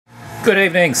Good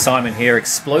evening, Simon here,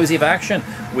 Explosive Action.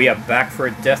 We are back for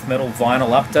a death metal vinyl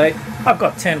update. I've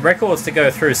got 10 records to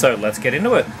go through, so let's get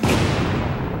into it.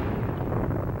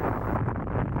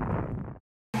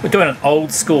 We're doing an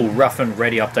old school rough and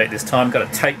ready update this time. Got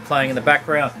a tape playing in the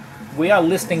background. We are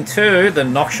listening to the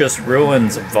Noxious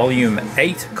Ruins Volume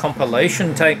 8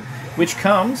 compilation tape, which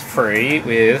comes free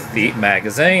with the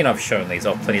magazine. I've shown these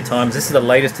off plenty of times. This is the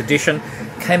latest edition.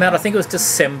 Came out, I think it was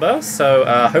December, so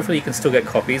hopefully you can still get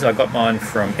copies. I got mine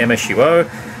from MSUO.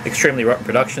 Extremely Rock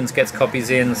Productions gets copies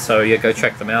in, so yeah, go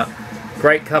check them out.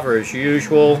 Great cover as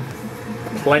usual.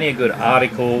 Plenty of good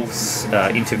articles,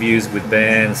 interviews with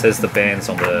bands. There's the bands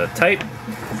on the tape.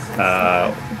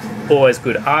 Always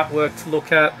good artwork to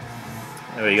look at.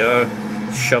 There we go.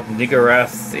 Shub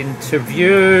Niggurath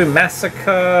interview,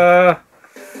 Massacre.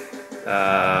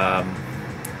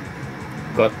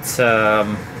 Got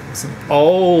some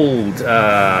old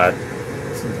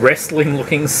wrestling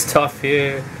looking stuff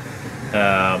here.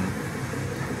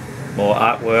 More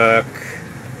artwork.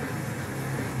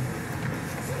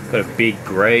 Got a big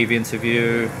Grave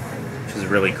interview, which is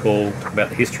really cool. Talk about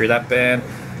the history of that band.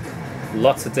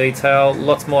 Lots of detail,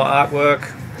 lots more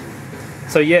artwork.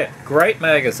 So yeah, great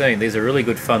magazine. These are really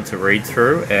good fun to read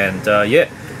through, and yeah,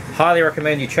 highly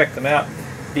recommend you check them out.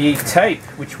 The tape,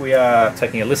 which we are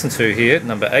taking a listen to here,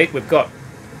 number 8, we've got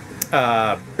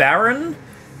Baron,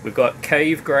 we've got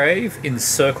Cave Grave,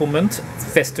 Encirclement,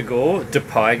 Festigore,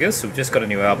 Depigus, we've just got a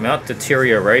new album out,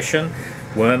 Deterioration,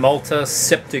 Wormalter,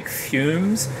 Septic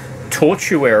Fumes,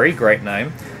 Tortuary, great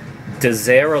name,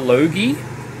 Desarology,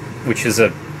 which is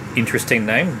a interesting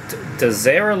name,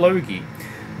 Desarology,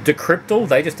 Decryptal,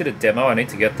 they just did a demo, I need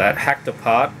to get that. Hacked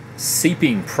Apart,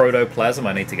 Seeping Protoplasm,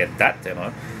 I need to get that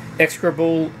demo.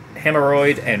 Execrable,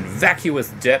 Hemorrhoid, and Vacuous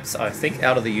Depths, I think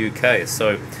out of the UK.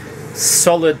 So,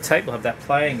 solid tape, we'll have that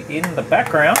playing in the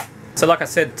background. So like I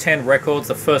said, 10 records.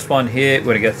 The first one here, we're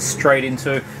going to get straight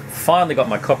into. Finally got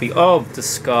my copy of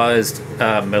Disguised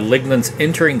Malignance,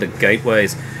 Entering the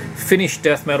Gateways. Finnish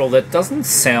death metal that doesn't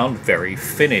sound very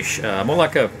Finnish. More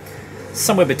like a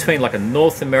somewhere between like a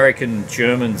North American,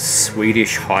 German,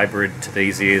 Swedish hybrid to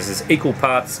these ears. There's equal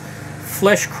parts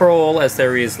flesh crawl as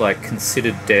there is like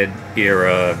Considered Dead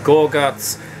era gore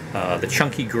guts, the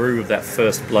chunky groove of that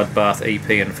first Bloodbath EP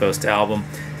and first album.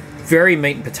 Very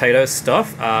meat and potato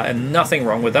stuff, and nothing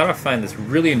wrong with that. I find this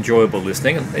really enjoyable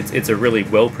listening. It's a really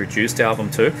well produced album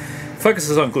too.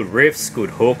 Focuses on good riffs, good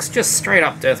hooks, just straight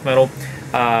up death metal.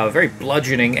 Very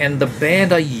bludgeoning, and the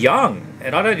band are young.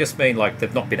 And I don't just mean like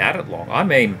they've not been at it long. I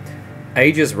mean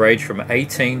ages range from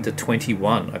 18 to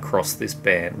 21 across this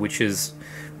band, which is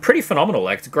pretty phenomenal.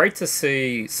 Like, it's great to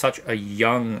see such a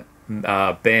young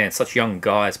band, such young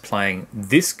guys playing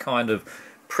this kind of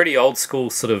pretty old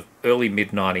school sort of early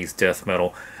mid-90s death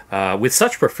metal with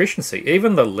such proficiency.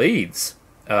 Even the leads,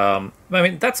 I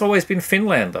mean, that's always been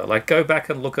Finlander. Like, go back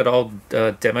and look at old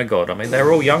Demigod. I mean,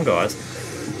 they're all young guys.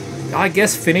 I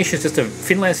guess Finland's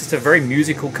just a very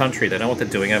musical country. They know what they're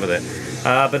doing over there.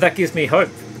 But that gives me hope.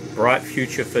 Bright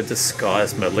future for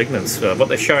Disguised Malignance. What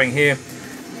they're showing here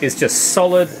is just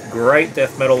solid, great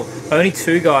death metal. Only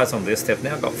 2 guys on this. They've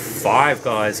now got 5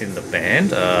 guys in the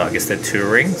band. I guess they're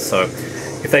touring. So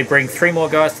if they bring 3 more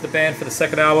guys to the band for the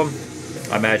second album,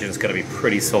 I imagine it's going to be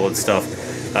pretty solid stuff.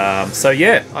 So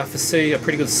yeah, I foresee a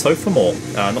pretty good sophomore.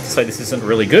 Not to say this isn't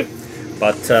really good,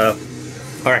 but I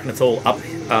reckon it's all up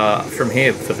from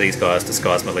here for these guys,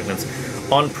 Disguised Malignance,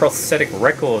 on Prosthetic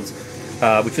Records,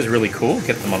 which is really cool.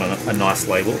 Get them on a nice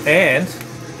label, and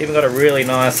even got a really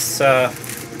nice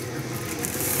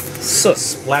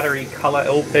splattery colour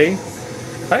LP. I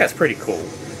think that's pretty cool.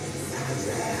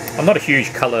 I'm not a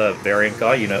huge colour variant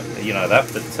guy, you know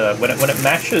that, but when it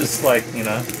matches, like, you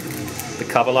know, the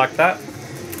cover like that,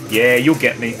 yeah, you'll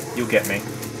get me.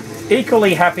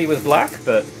 Equally happy with black,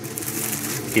 but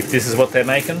if this is what they're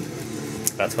making,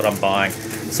 that's what I'm buying.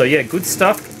 So yeah, good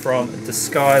stuff from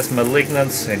Disguised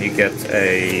Malignance, and you get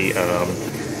a...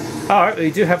 Alright,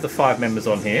 we do have the 5 members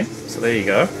on here, so there you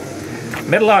go.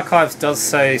 Metal Archives does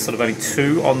say sort of only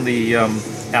 2 on the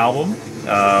album.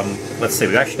 Let's see,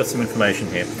 we've actually got some information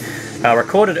here.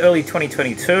 Recorded early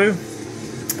 2022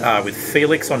 with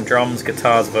Felix on drums,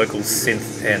 guitars, vocals,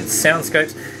 synth, and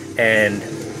soundscapes, and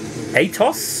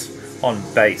Atos on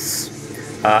bass.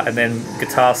 And then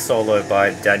guitar solo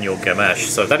by Daniel Gamache.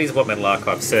 So that is what Metal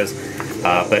Archive says,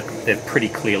 but they've pretty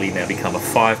clearly now become a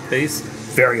 5-piece.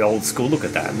 Very old school, look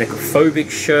at that.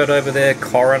 Necrophobic shirt over there,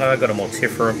 Coroner, got a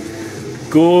Mortiferum.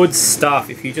 Good stuff.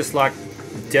 If you just like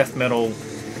death metal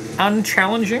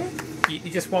unchallenging,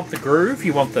 you just want the groove,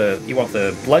 you want the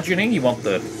bludgeoning, you want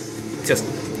the just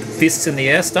fists in the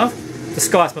air stuff,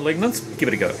 Disguised Malignance, give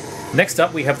it a go. Next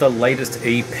up, we have the latest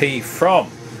EP from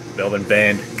Melbourne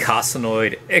band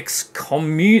Carcinoid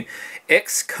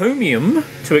Excomium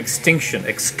to Extinction.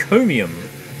 Excomium.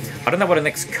 I don't know what an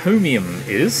excomium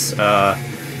is,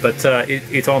 but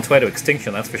it's on its way to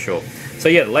extinction, that's for sure. So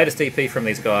yeah, the latest EP from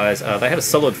these guys, they had a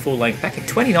solid full length back in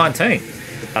 2019.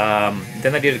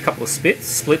 Then they did a couple of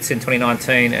splits in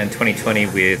 2019 and 2020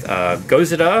 with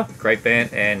Gozidar, great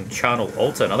band, and Charnel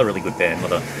Alta, another really good band,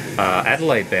 another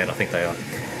Adelaide band, I think they are.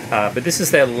 But this is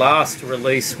their last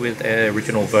release with their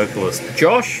original vocalist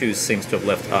Josh, who seems to have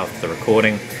left after the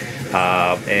recording,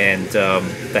 and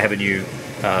they have a new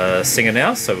singer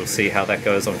now, so we'll see how that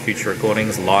goes on future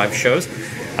recordings, live shows.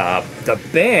 The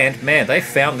band, man, they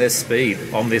found their speed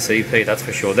on this EP, that's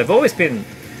for sure. They've always been,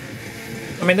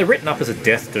 I mean, they're written up as a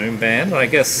death doom band, I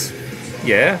guess,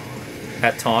 yeah,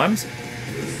 at times.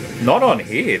 Not on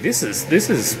here. This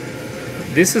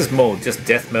is more just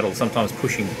death metal, sometimes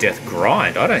pushing death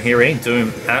grind. I don't hear any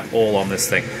doom at all on this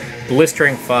thing.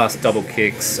 Blistering fast double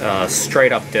kicks,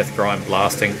 straight up death grind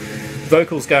blasting.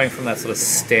 Vocals going from that sort of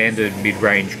standard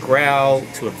mid-range growl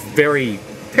to a very,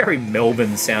 very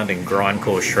Melbourne sounding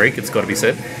grindcore shriek, it's got to be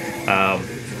said.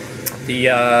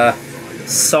 The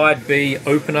side B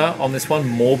opener on this one,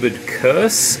 Morbid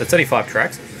Curse, it's only 5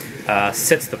 tracks,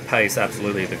 sets the pace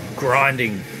absolutely. The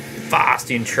grinding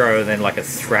fast intro, then like a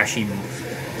thrashy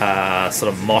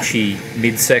sort of moshy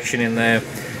midsection in there.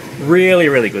 Really,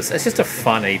 really good. It's just a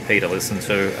fun EP to listen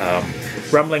to.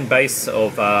 Rumbling bass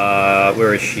of,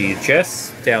 where is she?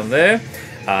 Jess, down there.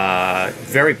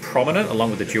 Very prominent along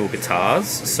with the dual guitars.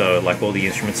 So like all the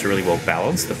instruments are really well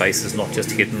balanced. The bass is not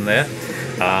just hidden there.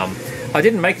 I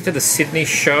didn't make it to the Sydney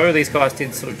show. These guys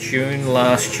did sort of June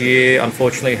last year.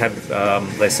 Unfortunately,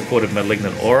 they supported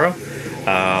Malignant Aura.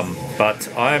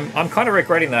 But I'm kind of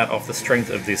regretting that off the strength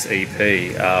of this EP.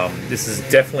 This is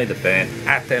definitely the band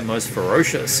at their most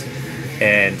ferocious.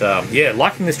 And yeah,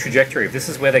 liking this trajectory. If this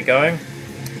is where they're going,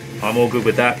 I'm all good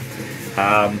with that.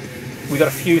 We got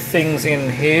a few things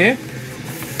in here.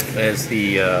 There's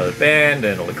the band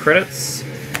and all the credits.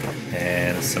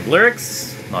 And some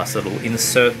lyrics. Nice little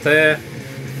insert there.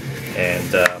 And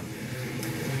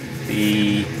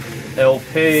the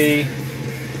LP.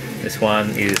 This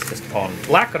one is just on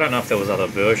black. I don't know if there was other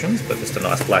versions, but just a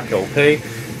nice black LP.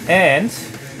 And,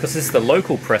 because this is the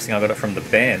local pressing, I got it from the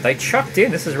band, they chucked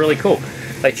in, this is really cool,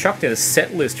 they chucked in a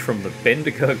set list from the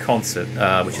Bendigo concert,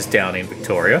 which is down in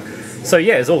Victoria. So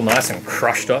yeah, it's all nice and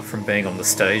crushed up from being on the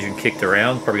stage and kicked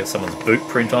around. Probably got someone's boot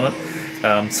print on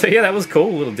it. So yeah, that was cool,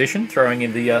 a little addition, throwing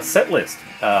in the set list,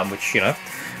 which, you know,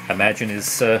 imagine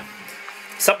is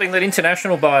something that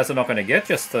international buyers are not going to get,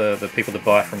 just the people that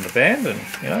buy from the band, and,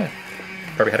 you know,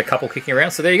 probably had a couple kicking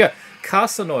around. So there you go.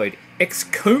 Carcinoid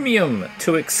Excomium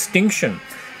to Extinction.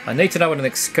 I need to know what an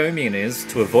excomium is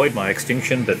to avoid my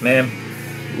extinction, but man,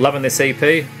 loving this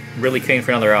EP, really keen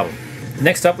for another album.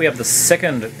 Next up, we have the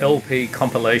second LP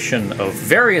compilation of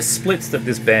various splits that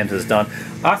this band has done.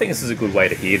 I think this is a good way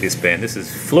to hear this band. This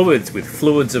is Fluids with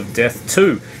Fluids of Death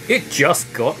 2. It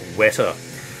just got wetter.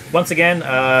 Once again,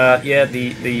 yeah,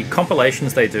 the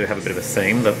compilations, they do have a bit of a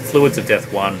theme. The Fluids of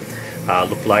Death 1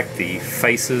 looked like the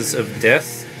Faces of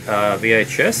Death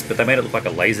VHS, but they made it look like a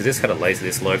Laserdisc, had a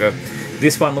Laserdisc logo.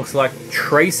 This one looks like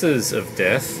Traces of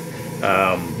Death,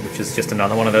 which is just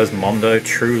another one of those Mondo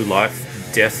True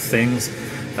Life Death things.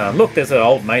 Look, there's an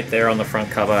old mate there on the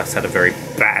front cover. It's had a very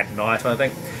bad night, I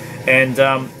think. And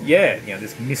yeah, you know,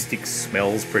 this Mystic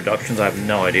Smells Productions. I have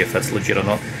no idea if that's legit or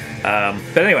not.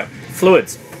 But anyway,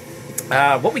 Fluids.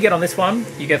 What we get on this one,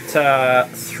 you get their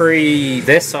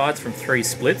sides from 3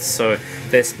 splits. So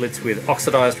they're splits with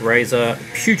Oxidized Razor,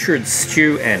 Putrid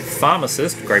Stew, and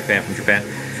Pharmacist, great band from Japan.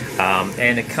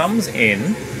 And it comes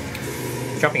in,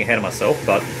 jumping ahead of myself,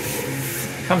 but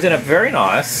it comes in a very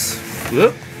nice,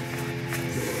 whoop,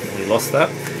 nearly lost that.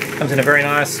 Comes in a very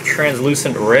nice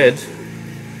translucent red. I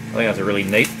think that's really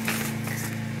neat.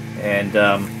 And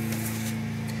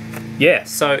yeah,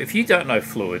 so if you don't know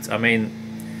Fluids, I mean,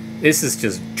 this is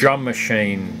just drum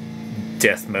machine,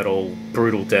 death metal,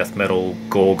 brutal death metal,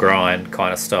 gore grind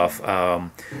kind of stuff.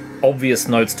 Obvious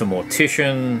notes to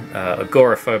Mortician,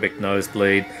 agoraphobic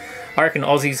Nosebleed. I reckon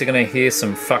Aussies are going to hear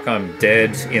some Fuck I'm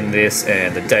Dead in this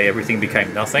and The Day Everything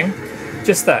Became Nothing.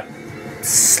 Just that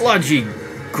sludgy,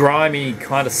 grimy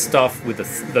kind of stuff with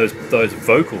those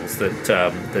vocals that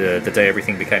the Day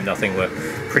Everything Became Nothing were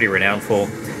pretty renowned for.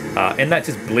 And that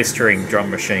just blistering drum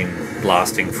machine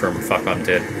blasting from Fuck I'm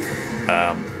Dead.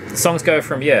 The songs go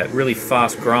from, yeah, really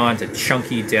fast grind to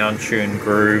chunky down-tuned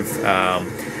groove,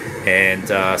 and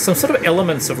some sort of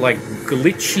elements of like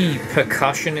glitchy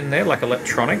percussion in there, like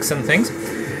electronics and things.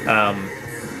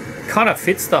 kind of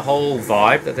fits the whole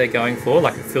vibe that they're going for.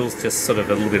 Like, it feels just sort of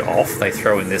a little bit off. They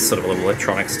throw in this sort of a little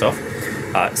electronic stuff.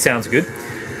 Sounds good.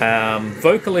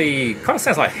 Vocally, kind of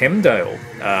sounds like Hemdale.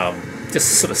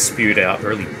 Just sort of spewed out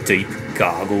really deep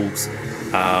gargles.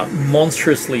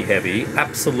 Monstrously heavy,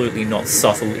 absolutely not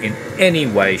subtle in any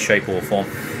way, shape or form.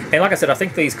 And like I said, I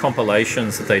think these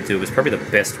compilations that they do is probably the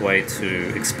best way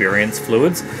to experience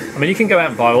fluids. I mean, you can go out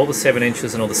and buy all the 7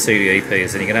 inches and all the CD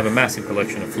EPs, and you can have a massive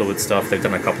collection of fluid stuff. They've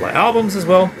done a couple of albums as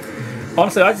well.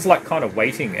 Honestly, I just like kind of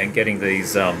waiting and getting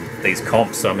these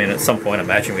comps. So, I mean, at some point,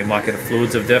 imagine we might get a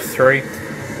Fluids of Death 3. I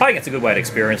think it's a good way to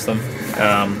experience them.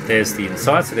 There's the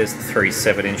inside, so there's the 3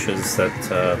 7 inches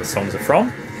that the songs are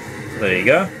from. So there you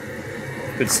go.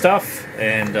 Good stuff.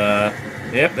 And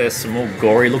yep, there's some more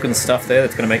gory looking stuff there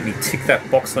that's going to make me tick that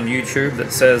box on YouTube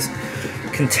that says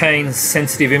contains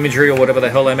sensitive imagery or whatever the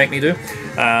hell they make me do.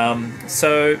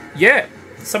 So yeah,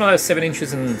 some of those 7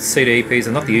 inches and CD EPs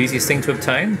are not the easiest thing to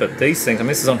obtain, but these things, I mean,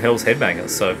 this is on Hell's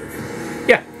Headbangers, so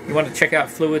yeah, you want to check out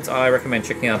Fluids, I recommend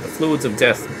checking out the Fluids of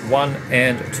Death 1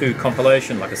 and 2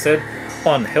 compilation, like I said,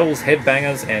 on Hell's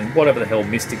Headbangers and whatever the hell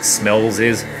Mystic Smells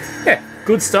is. Yeah,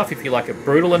 good stuff if you like a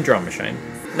brutal and drum machine.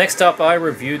 Next up, I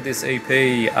reviewed this EP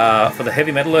for the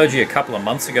Heavy Metallurgy a couple of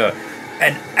months ago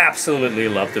and absolutely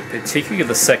loved it, particularly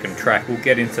the second track. We'll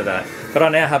get into that. But I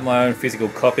now have my own physical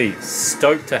copy,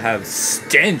 stoked to have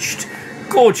Stenched,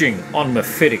 gorging on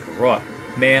Mephitic Rot.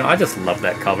 Man, I just love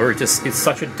that cover. It's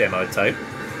such a demo tape.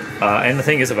 And the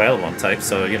thing is available on tape,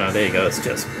 so, you know, there you go. It's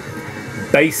just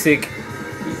basic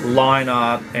line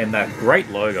art and that great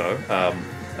logo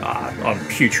on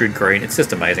putrid green. It's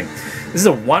just amazing. This is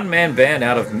a one-man band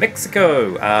out of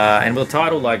Mexico, and with a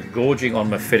title like Gorging on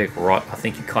Mephitic Rot, I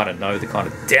think you kind of know the kind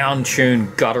of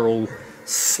down-tuned, guttural,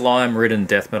 slime-ridden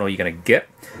death metal you're going to get.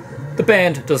 The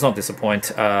band does not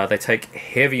disappoint. They take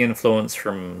heavy influence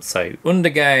from, say,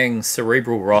 Undergang,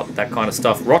 Cerebral Rot, that kind of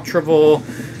stuff, Rotravor,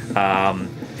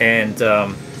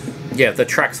 yeah, the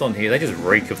tracks on here, they just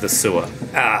reek of the sewer.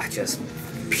 Just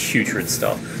putrid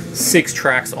stuff. 6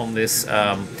 tracks on this.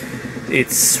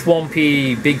 It's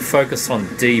swampy, big focus on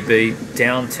DB,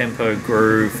 down-tempo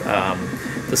groove.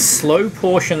 The slow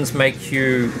portions make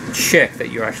you check that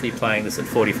you're actually playing this at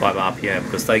 45 RPM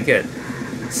because they get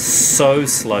so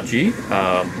sludgy.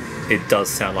 It does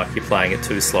sound like you're playing it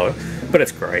too slow, but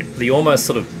it's great. The almost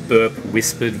sort of burp,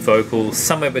 whispered vocals,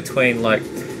 somewhere between like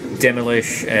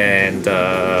Demolish and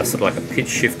sort of like a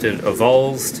pitch-shifted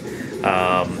Evolved.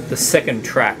 The second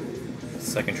track,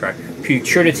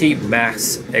 Putridity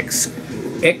Mass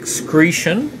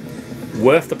Excretion,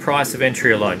 worth the price of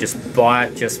entry alone. Just buy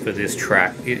it just for this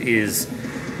track. It is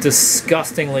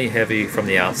disgustingly heavy from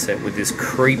the outset with this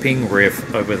creeping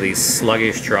riff over these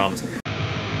sluggish drums.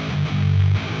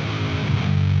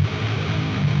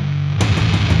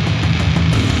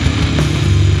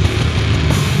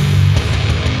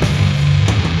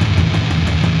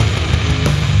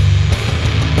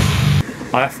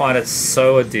 I find it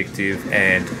so addictive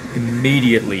and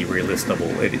immediately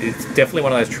re-listenable. It's definitely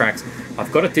one of those tracks.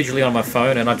 I've got it digitally on my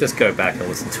phone and I just go back and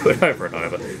listen to it over and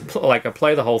over. Like, I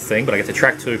play the whole thing, but I get to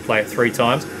track 2, play it 3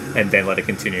 times, and then let it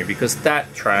continue, because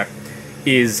that track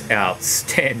is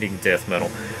outstanding death metal.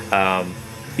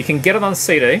 You can get it on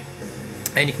CD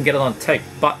and you can get it on tape,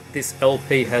 but this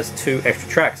LP has 2 extra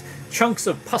tracks. Chunks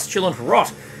of Pustulant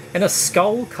Rot and a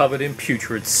skull covered in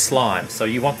putrid slime. So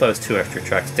you want those 2 extra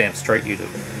tracks, damn straight you do.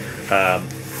 Got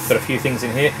a few things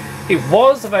in here. It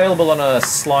was available on a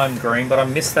slime green, but I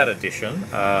missed that edition.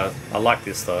 I like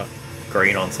this though.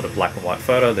 Green on sort of black and white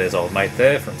photo. There's old mate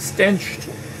there from Stenched.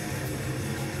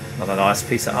 Another nice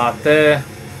piece of art there.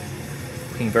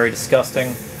 Looking very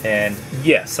disgusting. And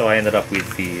yeah, so I ended up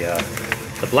with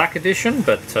the black edition,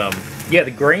 but yeah,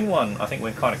 the green one I think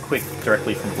went kind of quick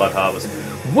directly from Blood Harvest.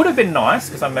 Would have been nice,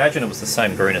 because I imagine it was the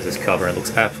same green as this cover and it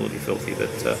looks absolutely filthy, but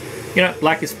you know,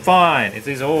 black is fine. It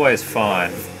is always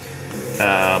fine.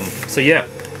 So yeah,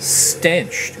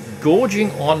 Stenched,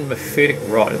 Gorging on Mephitic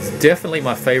Rot. It's definitely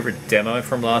my favourite demo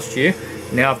from last year.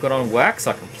 Now I've got on wax,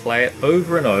 I can play it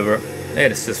over and over, and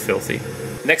it's just filthy.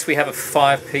 Next we have a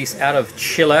 5-piece out of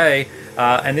Chile,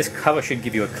 and this cover should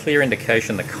give you a clear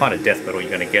indication the kind of death metal you're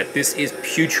going to get. This is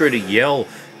Putrid Yell,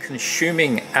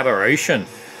 Consuming Aberration.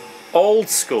 Old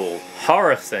school,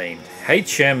 horror themed,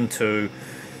 HM2.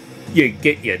 You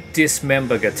get your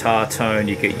dismember guitar tone,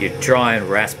 you get your dry and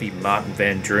raspy Martin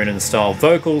Van Drunen style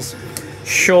vocals,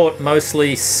 short,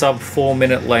 mostly sub 4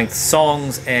 minute length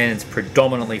songs, and it's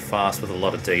predominantly fast with a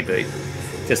lot of DB.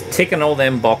 Just ticking all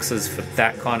them boxes for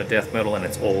that kind of death metal, and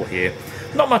it's all here.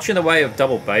 Not much in the way of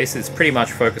double bass, it's pretty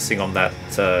much focusing on that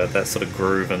that sort of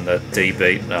groove and that D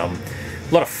beat. A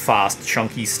lot of fast,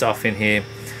 chunky stuff in here.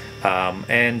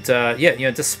 Yeah, you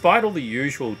know, despite all the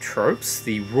usual tropes,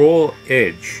 the raw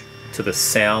edge to the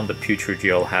sound that Putrid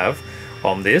Yell have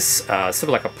on this, sort of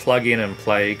like a plug-in and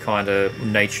play kind of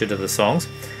nature to the songs,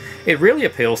 it really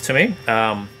appeals to me.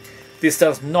 This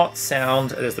does not sound,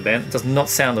 there's the band, it does not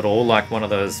sound at all like one of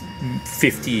those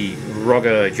 50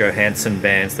 Roger Johansson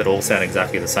bands that all sound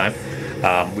exactly the same,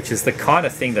 which is the kind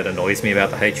of thing that annoys me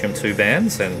about the HM2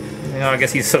 bands, and you know, I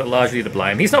guess he's sort of largely to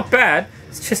blame. He's not bad,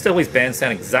 it's just all his bands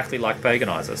sound exactly like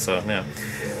Paganizer, so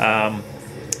yeah.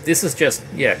 This is just,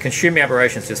 yeah, Consuming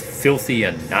Aberration is just filthy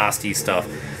and nasty stuff.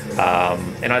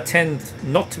 And I tend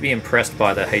not to be impressed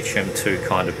by the HM2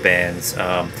 kind of bands.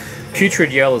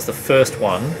 Putrid Yell is the first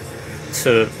one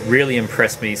to really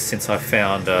impress me since I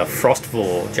found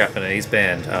Frostvor, Japanese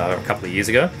band, a couple of years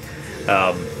ago.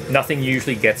 Nothing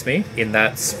usually gets me in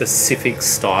that specific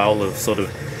style of sort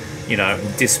of, you know,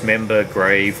 dismember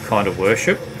grave kind of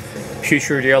worship.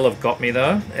 Putrid Yell have got me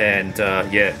though, and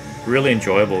yeah, really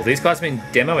enjoyable. These guys have been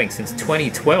demoing since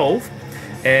 2012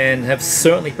 and have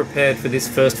certainly prepared for this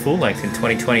first full length in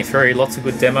 2023. Lots of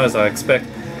good demos, I expect,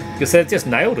 because they've just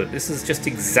nailed it. This is just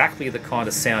exactly the kind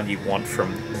of sound you want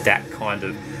from that kind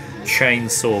of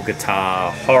chainsaw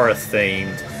guitar, horror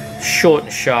themed, short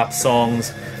and sharp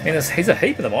songs. And there's a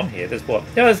heap of them on here. There's what?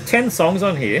 Yeah, there's 10 songs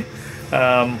on here.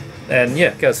 And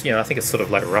yeah, it goes, you know, I think it's sort of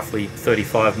like roughly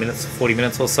 35 minutes, 40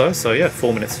 minutes or so. So yeah,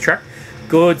 4 minutes a track.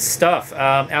 Good stuff.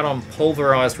 Out on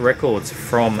Pulverized Records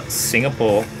from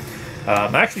Singapore.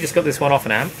 I actually just got this one off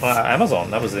on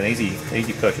Amazon. That was an easy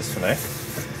purchase for me.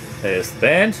 There's the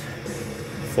band,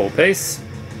 4-piece,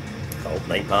 old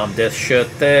Napalm Death shirt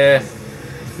there,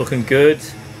 looking good.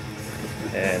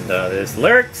 And there's the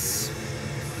lyrics,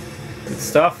 good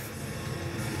stuff.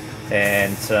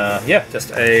 And yeah,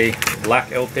 just a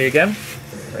black LP again,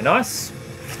 very nice.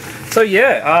 So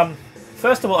yeah,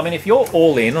 first of all, I mean, if you're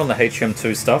all in on the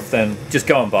HM2 stuff, then just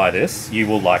go and buy this. You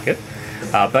will like it.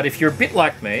 But if you're a bit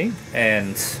like me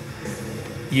and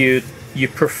you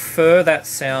prefer that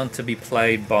sound to be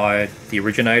played by the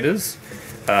originators,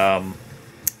 and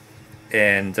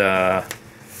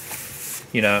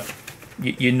you know,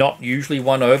 you're not usually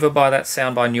won over by that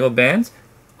sound by newer bands,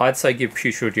 I'd say give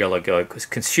Putrid Yell a go, because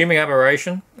Consuming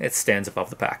Aberration, it stands above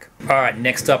the pack. Alright,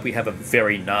 next up we have a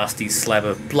very nasty slab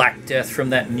of Black Death from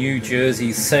that New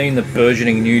Jersey scene, the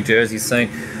burgeoning New Jersey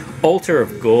scene. Altar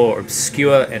of Gore,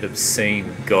 Obscure and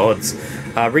Obscene Gods.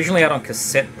 Originally out on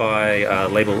cassette by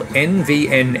label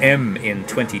NVNM in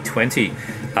 2020.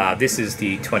 This is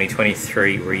the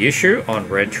 2023 reissue on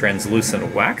red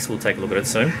translucent wax. We'll take a look at it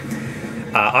soon.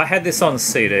 I had this on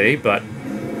CD, but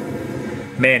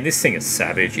man, this thing is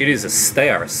savage. They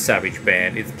are a savage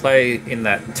band. It's played in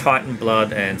that Titan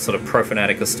Blood and sort of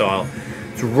Profanatica style.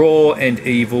 It's raw and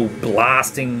evil,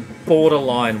 blasting,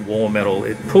 borderline war metal.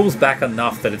 It pulls back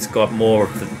enough that it's got more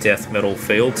of the death metal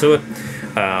feel to it.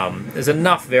 There's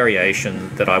enough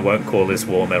variation that I won't call this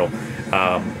war metal.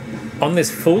 On this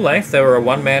full length, they were a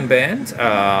one-man band,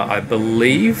 I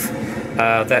believe.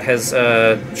 That has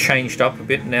changed up a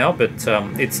bit now, but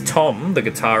it's Tom, the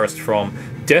guitarist from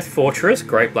Death Fortress,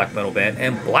 great black metal band,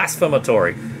 and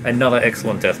Blasphematory, another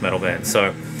excellent death metal band.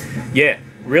 So, yeah,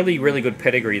 really, really good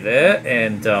pedigree there,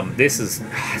 and this is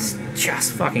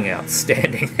just fucking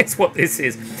outstanding. That's what this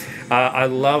is. I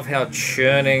love how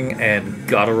churning and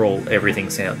guttural everything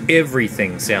sounds.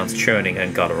 Everything sounds churning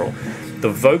and guttural. The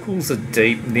vocals are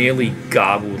deep, nearly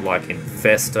garbled like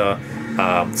Infesta.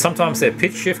 Sometimes they're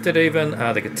pitch shifted even.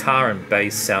 The guitar and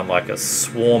bass sound like a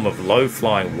swarm of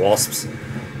low-flying wasps.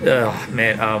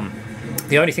 Man,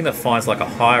 the only thing that finds like a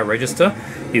higher register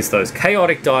is those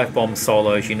chaotic dive bomb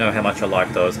solos. You know how much I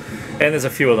like those. And there's a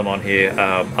few of them on here.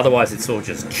 Otherwise, it's all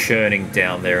just churning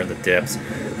down there in the depths.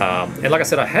 And like I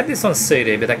said, I had this on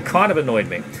CD, but that kind of annoyed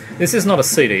me. This is not a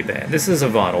CD band. This is a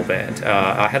vinyl band.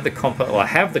 I have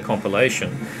the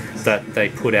compilation that they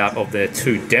put out of their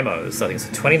two demos. I think it's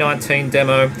a 2019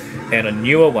 demo and a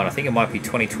newer one. I think it might be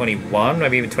 2021,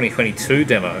 maybe even 2022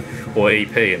 demo or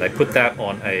EP. And they put that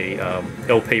on a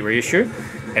LP reissue,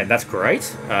 and that's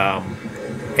great.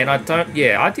 And I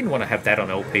didn't want to have that on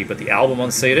LP, but the album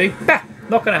on CD, bah,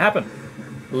 not going to happen.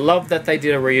 Love that they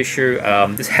did a reissue.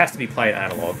 This has to be played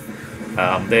analog.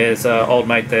 There's old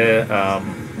mate there,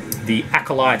 the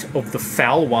acolyte of the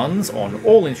Foul Ones on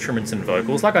all instruments and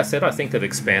vocals. Like I said, I think they've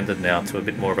expanded now to a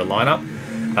bit more of a lineup.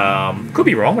 Could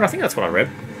be wrong, but I think that's what I read.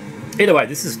 Either way,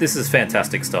 this is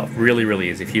fantastic stuff. Really, really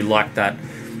is. If you like that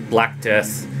Black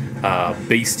Death,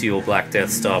 bestial Black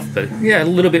Death stuff, but yeah, a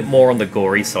little bit more on the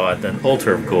gory side than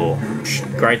Altar of Gore.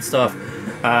 Great stuff.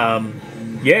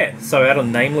 Yeah, so out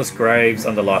on Nameless Graves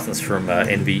under license from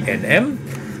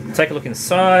NVNM. Take a look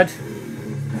inside.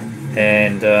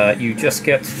 and you just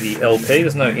get the LP.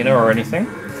 There's no inner or anything,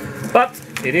 but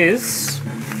it is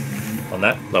on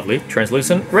that lovely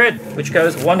translucent red, which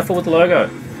goes wonderful with the logo.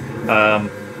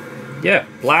 Yeah,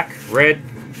 black, red,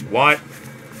 white,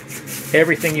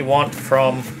 everything you want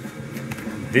from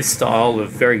this style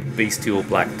of very bestial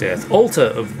Black Death. Altar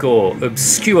of gore,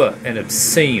 obscure and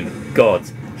obscene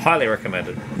gods. Highly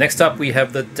recommended. Next up, we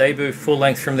have the debut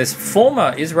full-length from this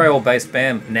former Israel-based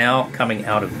band, now coming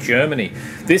out of Germany.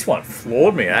 This one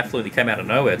floored me. It absolutely came out of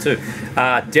nowhere, too.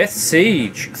 Death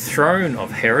Siege, Throne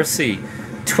of Heresy.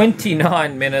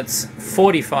 29 minutes,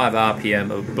 45 RPM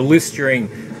of blistering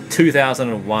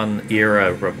 2001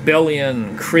 era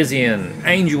Rebellion, Chrysian,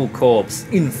 Angel Corpse,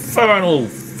 infernal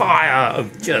fire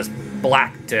of just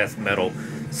black death metal.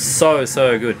 So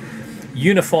good.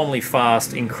 Uniformly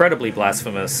fast, incredibly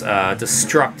blasphemous,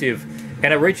 destructive,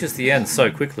 and it reaches the end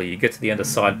so quickly. You get to the end of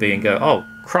side B and go, oh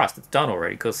Christ, it's done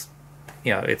already, because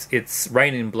you know it's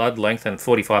Rain in Blood length and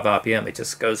 45 RPM. It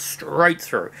just goes straight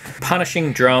through.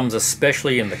 Punishing drums,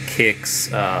 especially in the kicks,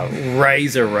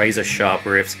 razor sharp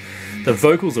riffs. The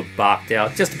vocals are barked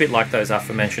out, just a bit like those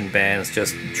aforementioned bands,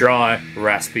 just dry,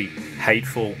 raspy,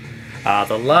 hateful.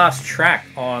 The last track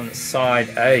on side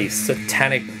A,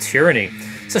 Satanic Tyranny.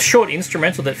 It's a short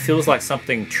instrumental that feels like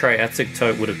something Trey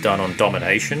Atzigtote would have done on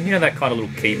Domination. You know, that kind of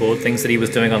little keyboard things that he was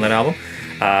doing on that album?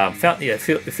 It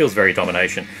feels very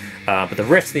Domination. But the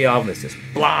rest of the album is just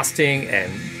blasting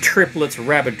and triplets,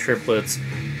 rabid triplets,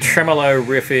 tremolo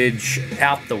riffage,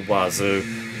 out the wazoo.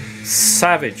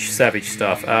 Savage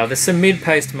stuff. There's some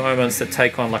mid-paced moments that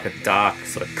take on like a dark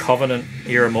sort of Covenant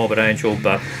era Morbid Angel,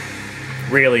 but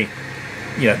really,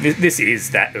 you know, this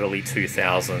is that early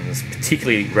 2000s,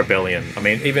 particularly Rebellion. I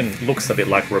mean, even looks a bit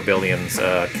like Rebellion's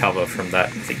cover from that,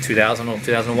 I think 2000 or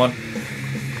 2001.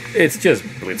 It's just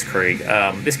blitzkrieg.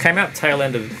 This came out tail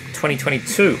end of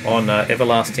 2022 on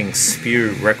Everlasting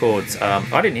Spew Records.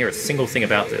 I didn't hear a single thing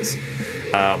about this.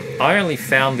 I only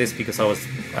found this because I was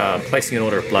placing an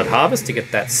order of Blood Harvest to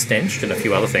get that stenched and a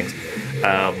few other things.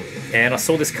 And I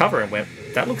saw this cover and went,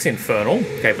 that looks infernal.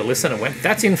 Gave it a listen and went,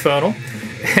 that's infernal.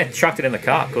 And chucked it in the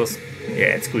cart, because,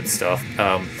 yeah, it's good stuff.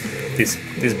 This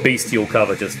bestial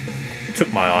cover just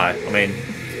took my eye. I mean,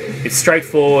 it's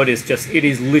straightforward. It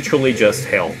is literally just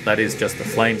hell. That is just the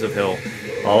flames of hell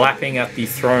lapping at the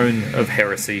throne of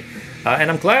heresy. And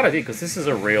I'm glad I did, because this is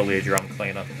a real eardrum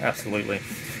cleaner. Absolutely.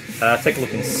 Take a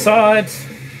look inside.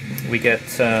 We get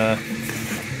the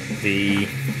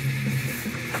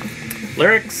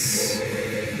lyrics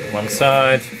one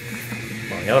side,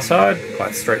 on the other side,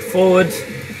 quite straightforward,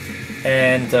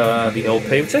 and the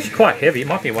LP, which is actually quite heavy. It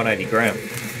might be 180 gram,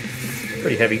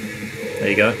 pretty heavy. There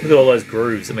you go. Look at all those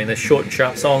grooves. I mean, they're short and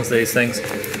sharp songs, these things.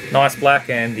 Nice black,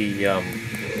 and the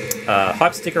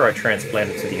hype sticker I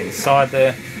transplanted to the inside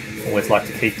there. Always like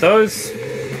to keep those.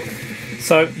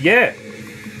 So yeah,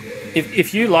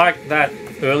 if you like that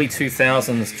early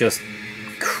 2000s just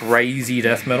crazy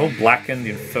death metal, blackened,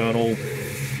 infernal,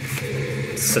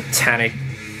 satanic,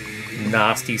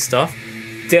 nasty stuff,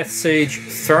 Death Siege,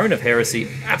 Throne of Heresy,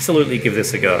 absolutely give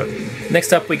this a go.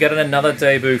 Next up, we got another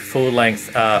debut full-length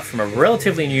from a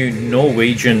relatively new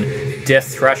Norwegian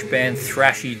death thrash band,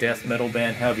 thrashy death metal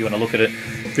band, however you want to look at it.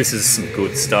 This is some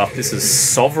good stuff. This is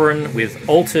Sovereign with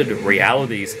Altered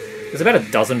Realities. There's about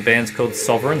a dozen bands called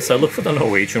Sovereign, so look for the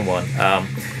Norwegian one.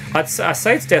 I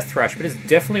say it's death thrash, but it's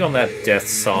definitely on that death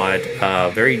side.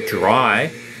 Very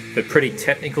dry, but pretty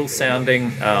technical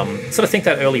sounding. Sort of think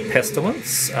that early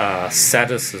Pestilence,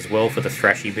 Sadis as well for the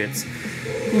thrashy bits.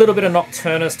 A little bit of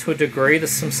Nocturnus to a degree.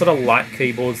 There's some sort of light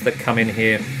keyboards that come in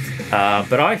here.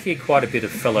 But I hear quite a bit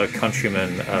of fellow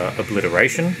countryman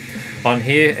obliteration on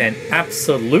here, and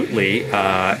absolutely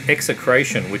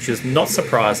Execration, which is not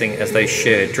surprising as they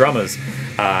share drummers.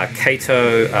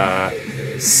 Kato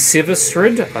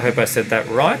Siverstrid, I hope I said that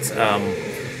right.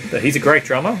 He's a great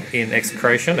drummer in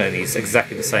Execration, and he's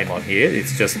exactly the same on here.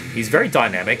 It's just, he's very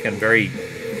dynamic and very,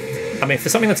 I mean, for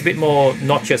something that's a bit more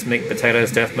not just meat and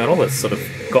potatoes death metal, that's sort of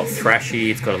got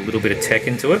thrashy, it's got a little bit of tech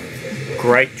into it.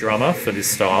 Great drummer for this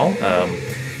style.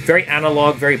 Very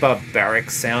analog, very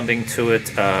barbaric sounding to it.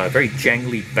 Very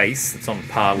jangly bass that's on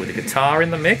par with the guitar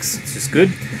in the mix. It's just good.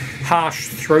 Harsh,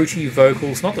 throaty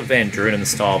vocals, not the Van Drunen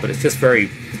style, but it's just very,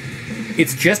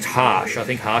 it's just harsh. I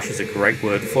think harsh is a great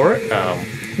word for it.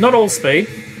 Not all speed.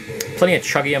 Plenty of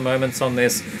chuggier moments on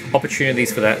this.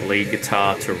 Opportunities for that lead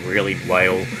guitar to really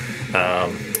wail.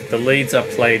 The leads are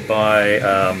played by,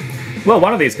 well,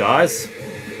 one of these guys.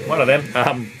 One of them.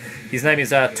 His name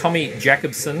is Tommy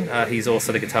Jacobson. He's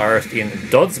also the guitarist in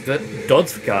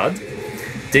Dodsvgard.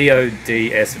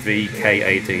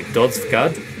 D-O-D-S-V-K-A-D.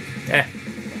 Dodsvgard.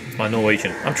 It's my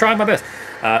Norwegian. I'm trying my best.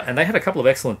 And they had a couple of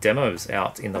excellent demos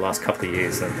out in the last couple of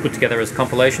years and put together as a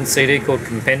compilation CD called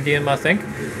Compendium, I think.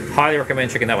 Highly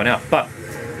recommend checking that one out. But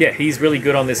yeah, he's really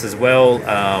good on this as well.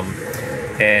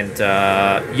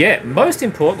 Yeah, most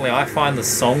importantly, I find the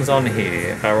songs on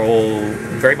here are all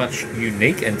very much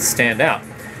unique and stand out.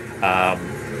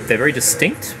 They're very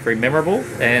distinct, very memorable,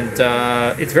 and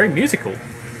it's very musical.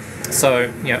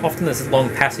 So, you know, often there's long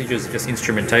passages of just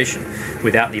instrumentation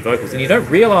without any vocals, and you don't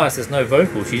realise there's no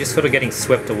vocals. You're just sort of getting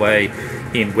swept away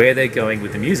in where they're going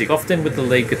with the music, often with the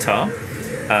lead guitar.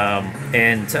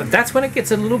 That's when it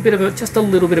gets a little bit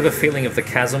of a feeling of the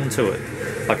chasm to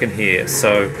it, I can hear.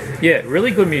 So, yeah,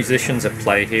 really good musicians at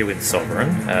play here with Sovereign.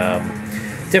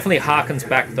 Definitely harkens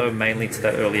back, though, mainly to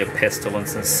the earlier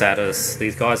Pestilence and Satis.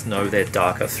 These guys know their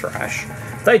darker thrash.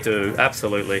 They do,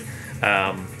 absolutely.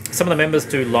 Some of the members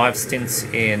do live stints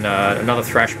in another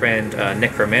thrash band,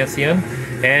 Necromantheon,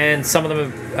 and some of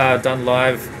them have done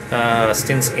live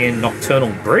stints in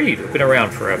Nocturnal Breed, who've been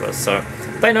around forever, so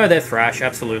they know their thrash,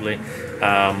 absolutely.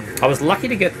 I was lucky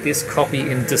to get this copy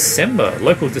in December.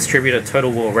 Local distributor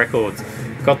Total War Records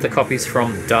got the copies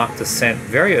from Dark Descent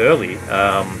very early.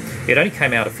 It only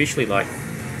came out officially like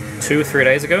 2 or 3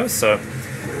 days ago, so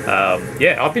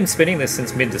yeah, I've been spinning this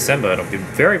since mid-December, and I've been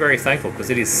very, very thankful because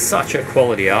it is such a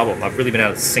quality album. I've really been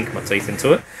able to sink my teeth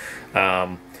into it.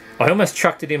 I almost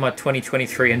chucked it in my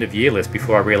 2023 end-of-year list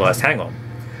before I realised, hang on,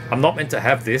 I'm not meant to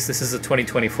have this. This is a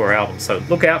 2024 album, so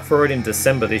look out for it in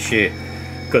December this year,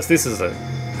 because this is an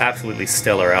absolutely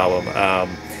stellar album.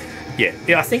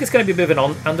 Yeah, I think it's going to be a bit of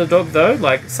an underdog, though.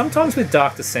 Like, sometimes with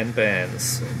Dark Descent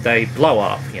bands, they blow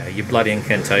up, you know, your Blood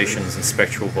Incantations and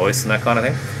Spectral Voice and that kind of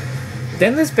thing.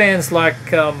 Then there's bands like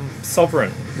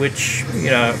Sovereign, which,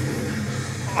 you know,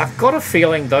 I've got a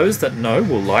feeling those that know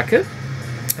will like it,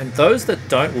 and those that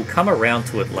don't will come around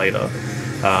to it later.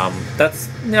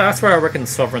 That's where I reckon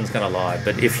Sovereign's going to lie.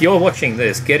 But if you're watching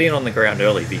this, get in on the ground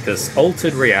early, because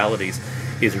Altered Realities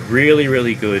is really,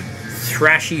 really good,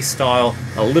 thrashy style,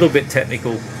 a little bit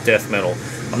technical death metal.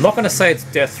 I'm not going to say it's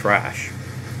death thrash.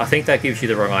 I think that gives you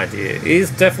the wrong idea. It is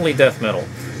definitely death metal,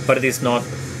 but it is not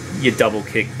your double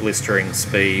kick, blistering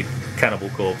speed, Cannibal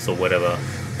Corpse or whatever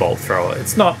bolt thrower.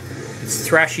 It's not. It's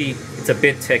thrashy, it's a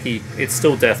bit techy, it's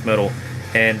still death metal,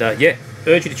 and yeah,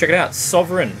 urge you to check it out.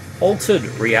 Sovereign, Altered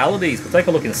Realities. We'll take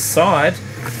a look inside.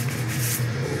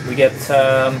 We get,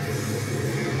 I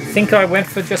think I went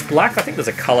for just black. I think there's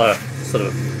a colour, sort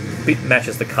of bit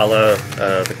matches the colour,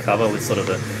 the cover with sort of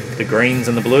the greens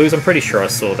and the blues. I'm pretty sure I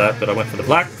saw that, but I went for the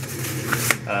black.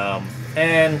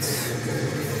 And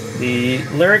the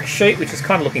lyric sheet, which is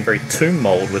kind of looking very Tomb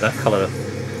Mold with that colour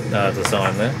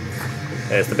design there.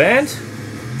 There's the band.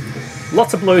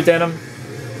 Lots of blue denim.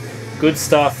 Good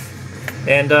stuff.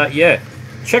 And yeah,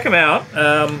 check them out.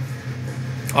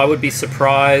 I would be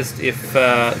surprised if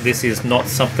this is not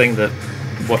something that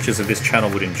watchers of this channel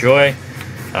would enjoy.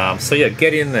 So yeah,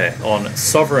 get in there on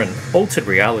Sovereign, Altered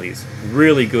Realities.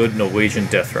 Really good Norwegian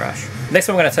death thrash. Next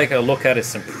one we're going to take a look at is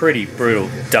some pretty brutal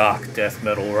dark death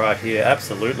metal right here.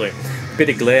 Absolutely. Bit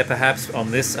of glare perhaps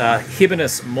on this.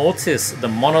 Hibernus Mortis, the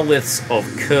Monoliths of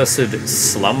Cursed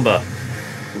Slumber.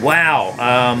 Wow,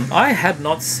 I had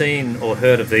not seen or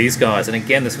heard of these guys, and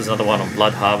again this was another one on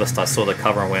Blood Harvest. I saw the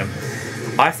cover and went,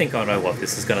 I think I know what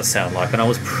this is going to sound like, and I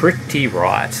was pretty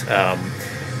right.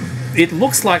 It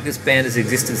looks like this band has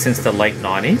existed since the late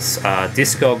 90s.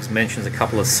 Discogs mentions a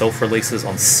couple of self-releases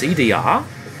on CDR,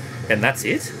 and that's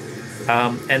it.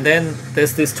 And then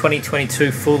there's this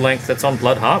 2022 full-length that's on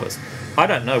Blood Harvest. I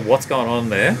don't know what's going on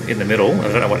there in the middle. I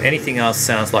don't know what anything else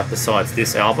sounds like besides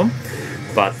this album,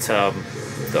 but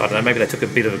I don't know, maybe they took a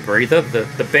bit of a breather.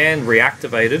 The band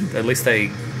reactivated, at least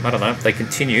they, I don't know, they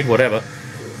continued, whatever.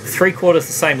 3/4 the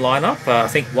same lineup. I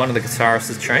think one of the guitarists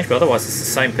has changed, but otherwise it's the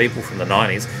same people from the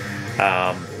 90s.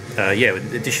 Yeah,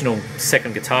 with additional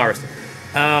second guitarist.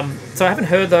 So I haven't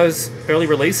heard those early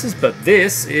releases, but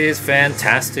this is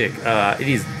fantastic. It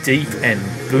is deep and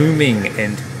booming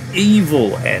and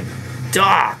evil and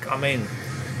dark. I mean,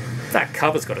 that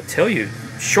cover's got to tell you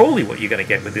surely what you're going to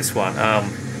get with this one.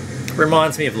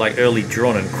 Reminds me of like early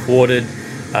Drawn and Quartered,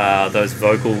 those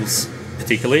vocals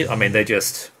particularly. I mean,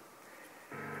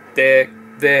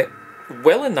 they're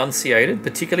well enunciated,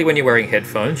 particularly when you're wearing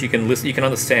headphones. You can listen, you can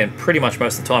understand pretty much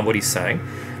most of the time what he's saying.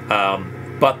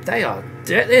 But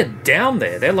they're down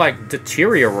there. They're like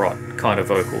deteriorate kind of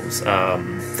vocals.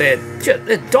 They're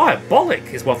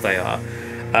diabolic is what they are.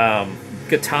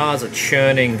 Guitars are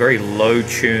churning, very low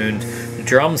tuned.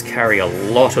 Drums carry a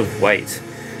lot of weight.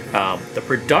 The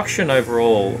production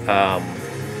overall, I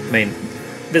mean,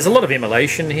 there's a lot of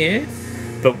immolation here,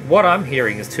 but what I'm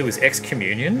hearing is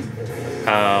Excommunion.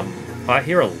 I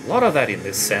hear a lot of that in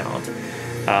this sound.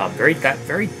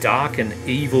 Very dark and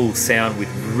evil sound with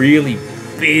really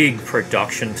big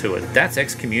production to it. That's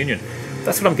Excommunion.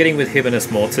 That's what I'm getting with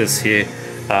Hibernus Mortis here.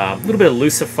 A little bit of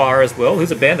Lucifer as well,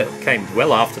 who's a band that came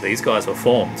well after these guys were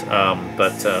formed.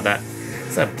 That's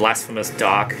that blasphemous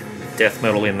dark death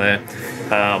metal in there.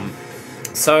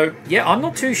 So yeah, I'm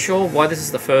not too sure why this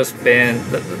is the first band,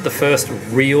 the first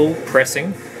real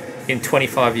pressing in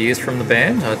 25 years from the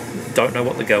band. I don't know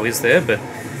what the go is there, but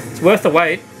it's worth the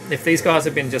wait. If these guys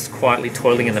have been just quietly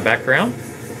toiling in the background,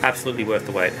 absolutely worth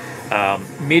the wait.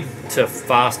 Mid to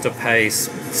faster pace,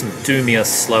 some doomier,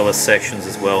 slower sections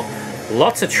as well.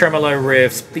 Lots of tremolo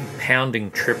riffs, big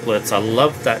pounding triplets. I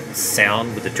love that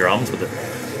sound with the drums,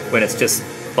 when it's just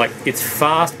like, it's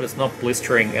fast but it's not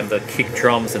blistering, and the kick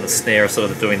drums and the snare are sort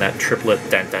of doing that triplet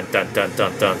dun dun dun dun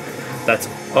dun dun.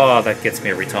 That gets me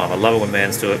every time. I love it when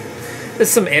bands do it. There's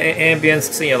some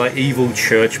ambience, you know, like evil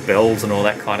church bells and all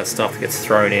that kind of stuff gets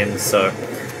thrown in. So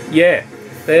yeah,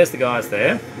 there's the guys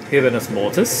there. Hibernus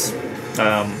Mortis.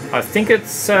 I think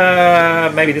it's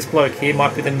maybe this bloke here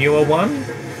might be the newer one.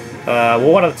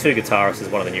 Well, one of the two guitarists is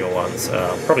one of the newer ones.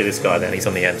 Probably this guy then, he's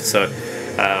on the end. So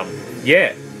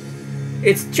yeah,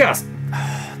 it's just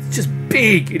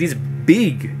big. It is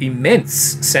big, immense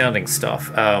sounding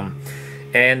stuff.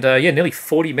 Yeah, nearly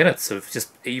 40 minutes of just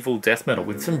evil death metal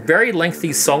with some very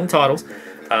lengthy song titles.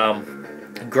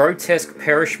 Grotesque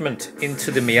Perishment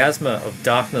into the Miasma of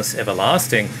Darkness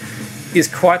Everlasting is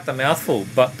quite the mouthful,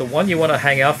 but the one you want to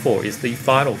hang out for is the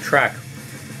final track.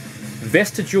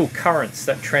 Vestigial currents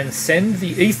that transcend the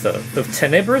ether of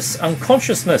tenebrous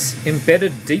unconsciousness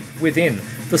embedded deep within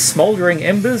the smouldering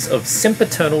embers of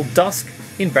sempiternal dusk,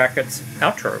 in brackets,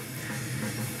 outro.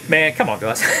 Man, come on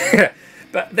guys.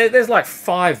 But there's like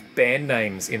 5 band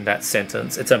names in that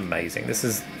sentence. It's amazing. This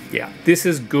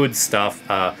is good stuff.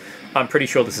 I'm pretty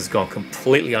sure this has gone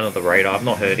completely under the radar. I've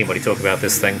not heard anybody talk about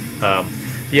this thing.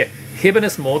 Yeah,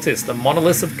 Hibernus Mortis, the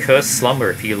Monoliths of Cursed Slumber.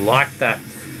 If you like that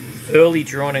early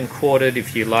drawn and quartered,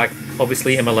 if you like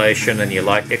obviously Immolation and you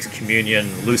like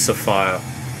Excommunion, Lucifer,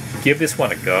 give this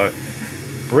one a go.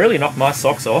 Really knocked my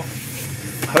socks off.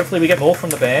 Hopefully we get more from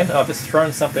the band. I've just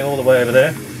thrown something all the way over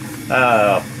there.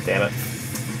 Oh, damn it.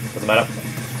 Doesn't matter.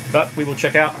 But we will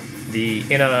check out the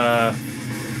inner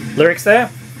lyrics there.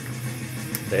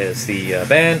 There's the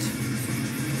band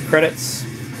credits.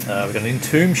 We've got an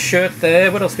Entomb shirt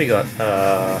there. What else we got?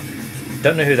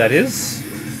 Don't know who that is.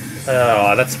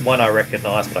 That's one I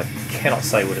recognise, but I cannot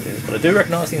say what it is. But I do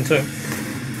recognise the Entomb.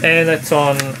 And that's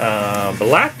on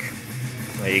black.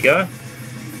 There you go.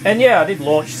 And yeah, I did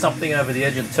launch something over the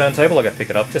edge of the turntable. I got to pick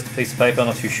it up. Just a piece of paper. I'm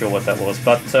not too sure what that was.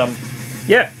 But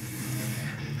yeah.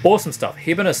 Awesome stuff.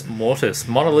 Hibernus Mortis,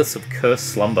 Monoliths of Cursed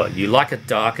Slumber. You like it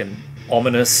dark and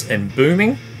ominous and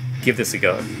booming? Give this a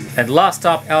go. And last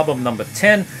up, album number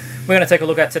 10, we're going to take a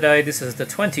look at today. This is the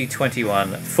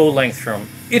 2021 full length from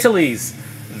Italy's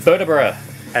Vertebra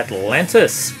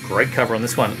Atlantis. Great cover on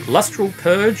this one. Lustral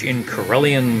Purge in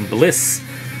Corellian Bliss.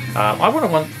 I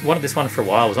wanted this one for a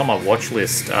while. It was on my watch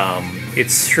list.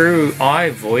 It's through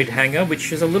Voidhanger,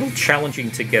 which is a little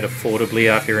challenging to get affordably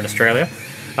out here in Australia.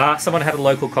 Someone had a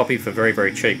local copy for very,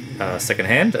 very cheap,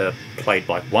 secondhand, played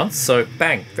like once, so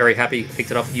bang, very happy, picked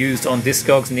it up, used on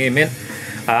Discogs near mint.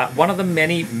 One of the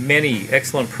many, many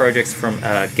excellent projects from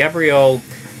Gabriele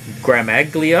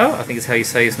Gramaglia, I think is how you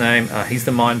say his name. He's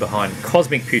the mind behind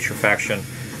Cosmic Putrefaction,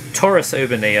 Taurus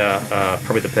Urbanea,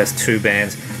 probably the best 2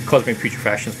 bands. Cosmic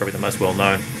Putrefaction is probably the most well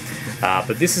known.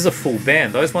 But this is a full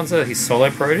band. Those ones are his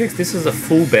solo projects. This is a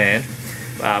full band.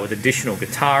 With additional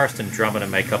guitarist and drummer to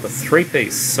make up a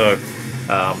 3-piece. So,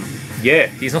 yeah,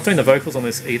 he's not doing the vocals on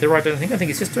this either, I don't think. I think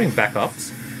he's just doing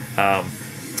backups.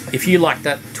 If you like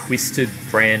that twisted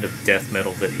brand of death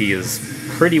metal that he is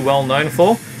pretty well known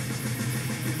for,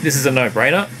 this is a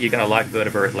no-brainer. You're going to like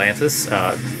Vertebra Atlantis.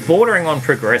 Bordering on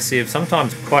progressive,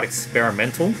 sometimes quite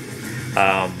experimental.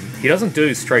 He doesn't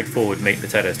do straightforward meat and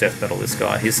potatoes death metal, this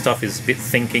guy. His stuff is a bit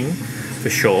thinking, for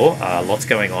sure. Lots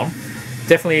going on.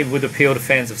 Definitely would appeal to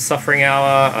fans of Suffering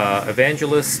Hour,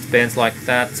 Evangelist, bands like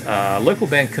that. Local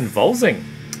band Convulsing,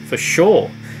 for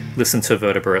sure. Listen to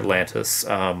Vertebra Atlantis.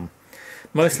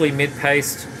 Mostly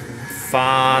mid-paced,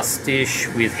 fast-ish,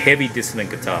 with heavy dissonant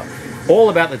guitar. All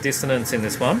about the dissonance in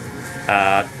this one.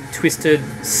 Twisted,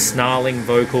 snarling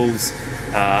vocals.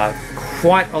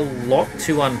 Quite a lot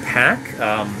to unpack.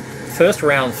 First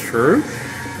round through,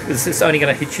 it's only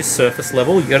going to hit your surface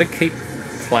level. You got to keep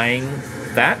playing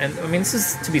that, and I mean, this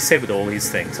is to be said with all these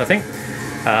things. I think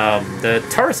the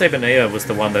Taurus Urbanea was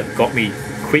the one that got me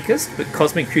quickest, but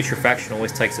Cosmic Putrefaction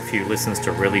always takes a few listens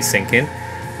to really sink in.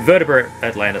 Vertebrate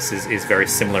Atlantis is very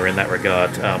similar in that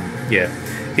regard. Yeah,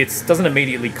 it doesn't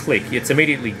immediately click. It's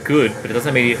immediately good, but it doesn't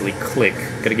immediately click.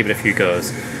 Got to give it a few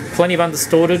goes. Plenty of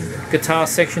undistorted guitar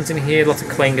sections in here. Lots of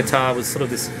clean guitar with sort of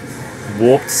this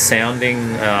warped sounding,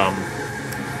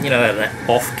 you know, that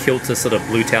off-kilter sort of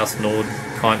Bluetooth Nord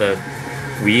kind of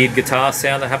weird guitar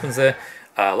sound that happens there.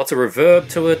 Lots of reverb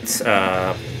to it.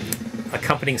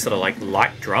 Accompanying sort of like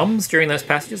light drums during those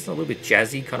passages, a little bit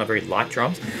jazzy, kind of very light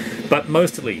drums, but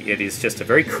mostly it is just a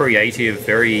very creative,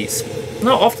 very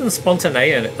often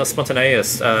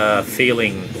spontaneous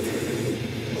feeling,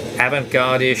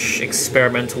 avant-garde-ish,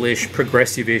 experimental-ish,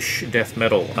 progressive-ish death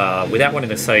metal. Without wanting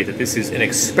to say that this is an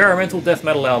experimental death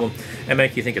metal album and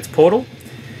make you think it's Portal,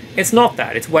 it's not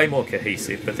that. It's way more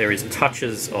cohesive, but there is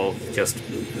touches of just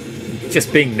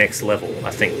being next level,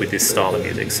 I think, with this style of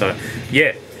music. So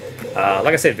yeah.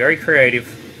 Like I said, very creative.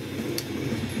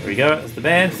 There we go, it's the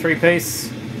band,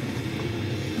 3-piece,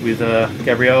 with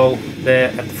Gabrielle there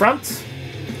at the front.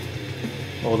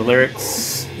 All the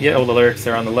lyrics, yeah, all the lyrics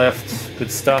are on the left.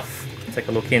 Good stuff. Take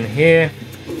a look in here.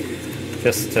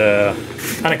 Just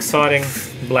unexciting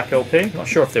black LP. Not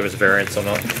sure if there was variants or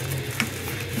not.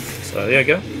 So there you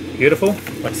go, beautiful.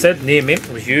 Like I said, near mint,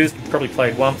 was used, probably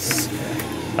played once.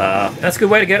 That's a good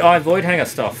way to get Void Hanger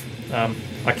stuff.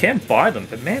 I can buy them,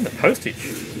 but man, the postage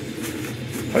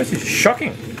is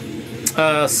shocking.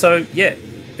 So yeah,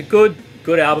 a good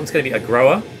album. It's going to be a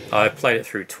grower. I've played it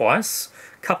through twice.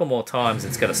 A couple more times,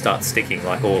 it's going to start sticking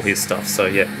like all his stuff. So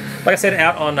yeah, like I said,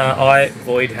 out on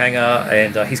Void Hanger,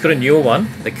 and he's got a newer one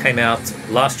that came out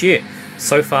last year.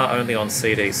 So far, only on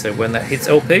CD. So when that hits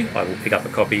LP, I will pick up a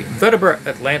copy. Vertebrate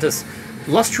Atlantis,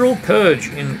 Lustral Purge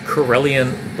in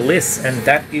Corellian Bliss, and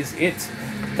that is it.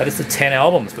 That is the 10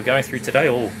 albums we're going through today,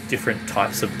 all different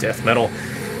types of death metal.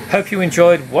 Hope you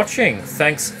enjoyed watching.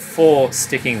 Thanks for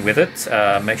sticking with it.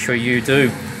 Make sure you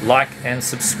do like and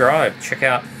subscribe. Check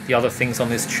out the other things on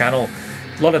this channel.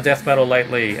 A lot of death metal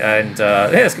lately, and yeah,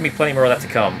 there's going to be plenty more of that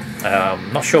to come.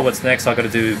 Not sure what's next. I've got to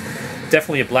do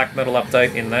definitely a black metal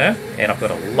update in there, and I've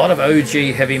got a lot of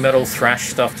OG heavy metal thrash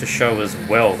stuff to show as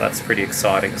well. That's pretty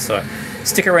exciting. So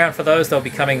stick around for those. They'll be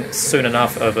coming soon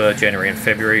enough over January and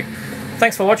February.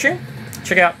 Thanks for watching.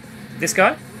 Check out this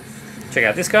guy. Check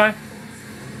out this guy.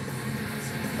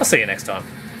 I'll see you next time.